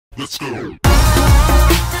Let's go.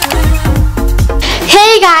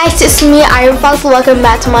 Hey guys, it's me, Aireen. Welcome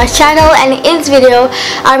back to my channel, and in this video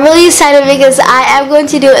I'm really excited because I am going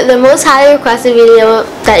to do the most highly requested video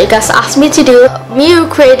that you guys asked me to do, me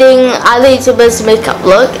recreating other YouTubers' makeup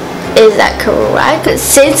look. Is that correct?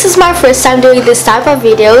 Since it's my first time doing this type of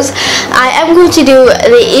videos, I am going to do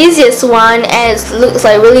the easiest one, and it looks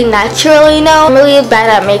like really natural, you know. I'm really bad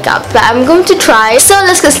at makeup, but I'm going to try. So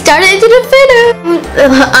let's get started into the video.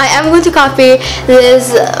 I am going to copy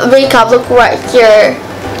this makeup look right here.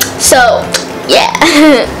 So yeah.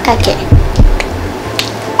 Okay.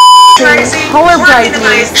 Color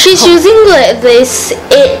brightening. She's using this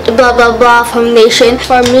blah blah blah foundation.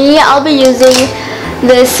 For me, I'll be using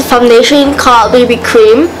this foundation called BB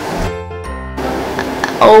Cream.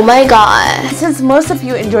 Oh my god. Since most of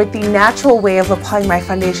you enjoyed the natural way of applying my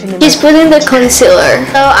foundation, She's putting the concealer.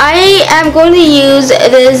 So I am going to use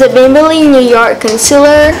this Maybelline New York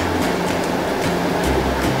concealer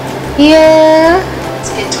here.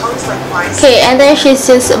 Okay, and then she's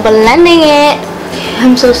just blending it.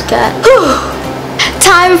 I'm so scared.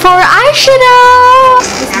 Time for eyeshadow.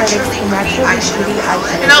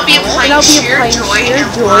 And I'll be applying sheer joy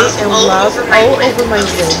and love all over my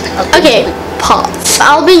lid. Okay, pause.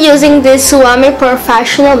 I'll be using this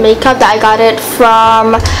professional makeup that I got it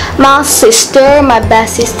from my sister, my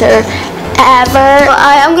best sister ever.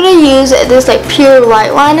 I am gonna use this like pure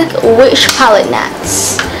white one, which palette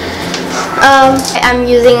next. I'm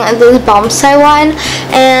using this Bombsai one,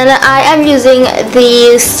 and I am using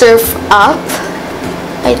the Surf Up,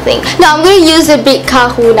 I think. No, I'm gonna use the Big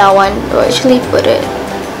Kahuna one to actually put it.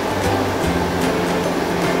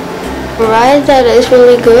 Alright, that is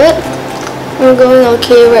really good. I'm going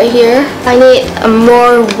okay right here. I need a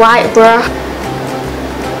more white brush.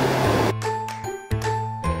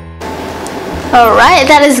 Alright,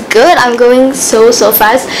 that is good. I'm going so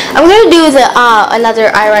fast. I'm gonna do the another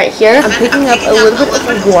eye right here. I'm picking up a little bit of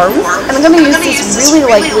a warmth, and I'm gonna use this really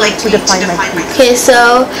lightly to define my crease. Okay,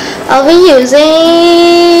 so I'll be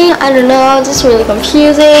using, I don't know, this is really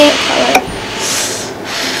confusing.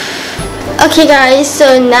 Okay guys,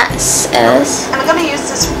 so next is, I'm gonna use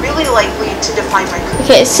this really lightly to define my crease.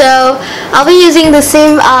 okay, so I'll be using the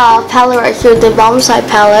same palette right here, the Bombsai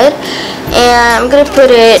palette, and I'm gonna put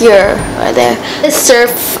it here, right there. This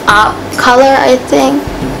Surf Up color, I think.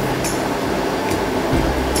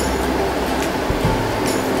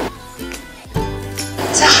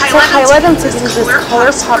 To highlight, I'm taking this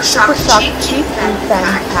Color Pop Super Shock Cheap and Fan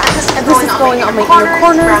Pack, and this is going on my inner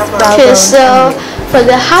corners, brow Okay, bone, so for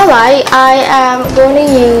the highlight, I am going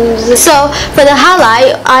to use, so for the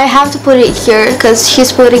highlight, I have to put it here because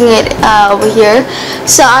she's putting it over here.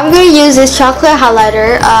 So I'm going to use this chocolate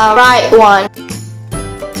highlighter, right one.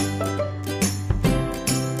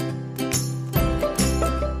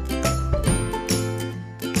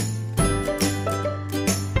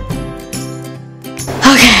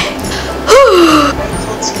 Okay.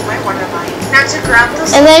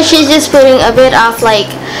 And then she's just putting a bit of like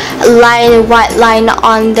white line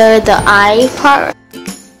under the eye part.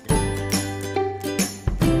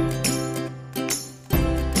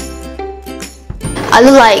 I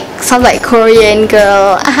look like some like Korean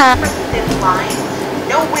girl.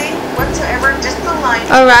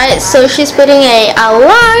 Alright, so she's putting a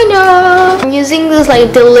eyeliner. I'm using this like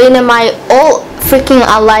Delinamite old freaking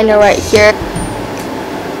eyeliner right here.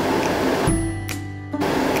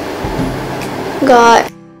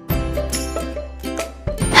 God.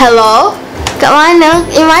 Hello? Come on,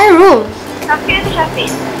 in my room.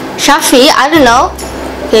 Shafi? I don't know.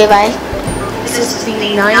 Okay, bye. This is the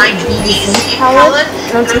 9BC palette,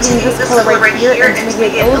 and I'm taking this color right here and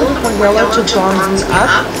making it a little bit more yellow to bronze me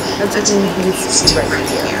up. I'm taking these right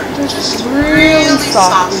here. Just really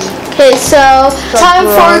soft. Okay, so time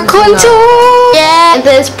for contour. Yeah,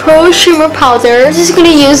 this Pro Shimmer powder. I'm just gonna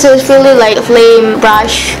use this really like flame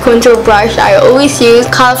brush, contour brush I always use.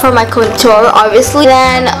 Color for my contour, obviously.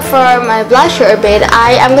 Then for my blusher a bit,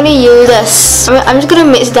 I am gonna use this. I'm just gonna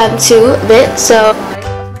mix them two a bit. So.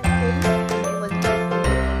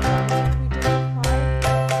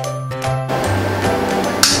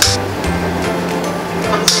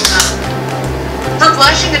 For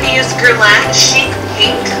blush, I'm going to use Guerlain Chic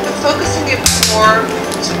Pink, but focusing it more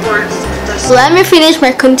towards the... Let me finish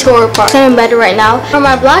my contour part. I'm better right now. For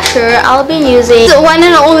my blusher, I'll be using the one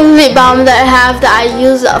and only lip balm that I have that I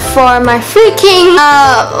use for my freaking,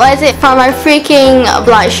 for my freaking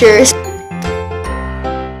blushers.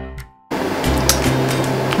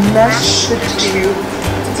 Mesh the two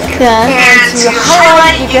Yeah. And to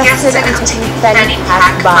highlight, you guessed it, I'm taking Fanny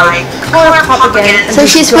Pack by ColourPop again. So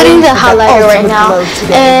she's putting the highlighter right now,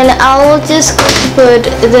 and I'll just put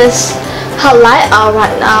this highlight out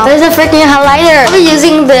right now. There's a freaking highlighter. I'll be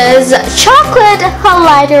using this chocolate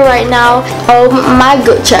highlighter right now. Oh my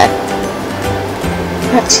good check.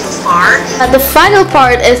 Too far. The final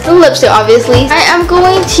part is the lipstick, obviously. I am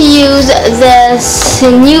going to use this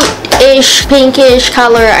nude-ish, pinkish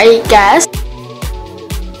color, I guess.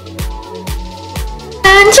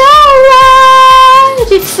 And I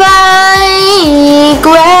defy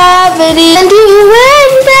gravity and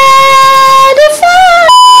doing that defy.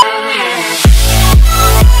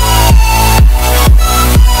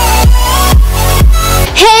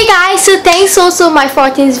 Hey guys, so thanks so much for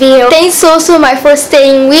watching this video. Thanks so much for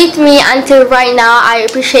staying with me until right now. I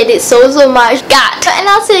appreciate it so much. God. And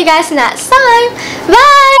I'll see you guys next time.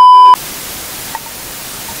 Bye.